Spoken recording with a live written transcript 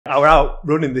I was out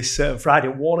running this Friday,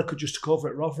 and Warnock had just took over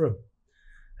at Rotherham.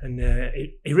 And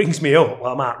he rings me up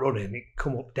while I'm out running. He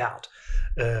come up, Dad.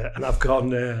 And I've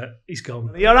gone, he's gone,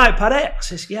 "Are you all right, Paddy?" I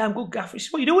says, "Yeah, I'm good, Gaff." He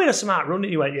says, "What are you doing?" I said, "I'm out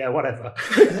running." He went, "Yeah, whatever."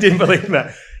 Didn't believe me.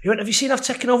 He went, "Have you seen I've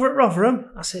taken over at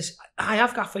Rotherham?" I says, "I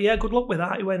have, Gaffer. Yeah, good luck with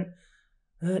that." He went,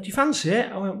 "Do you fancy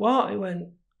it?" I went, "What?" He went,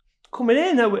 "Coming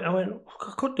in." I went,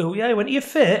 "I could do, yeah." He went, "Are you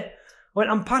fit?" I went,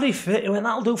 "I'm Paddy fit." He went,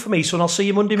 "That'll do for me, son. I'll see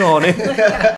you Monday morning."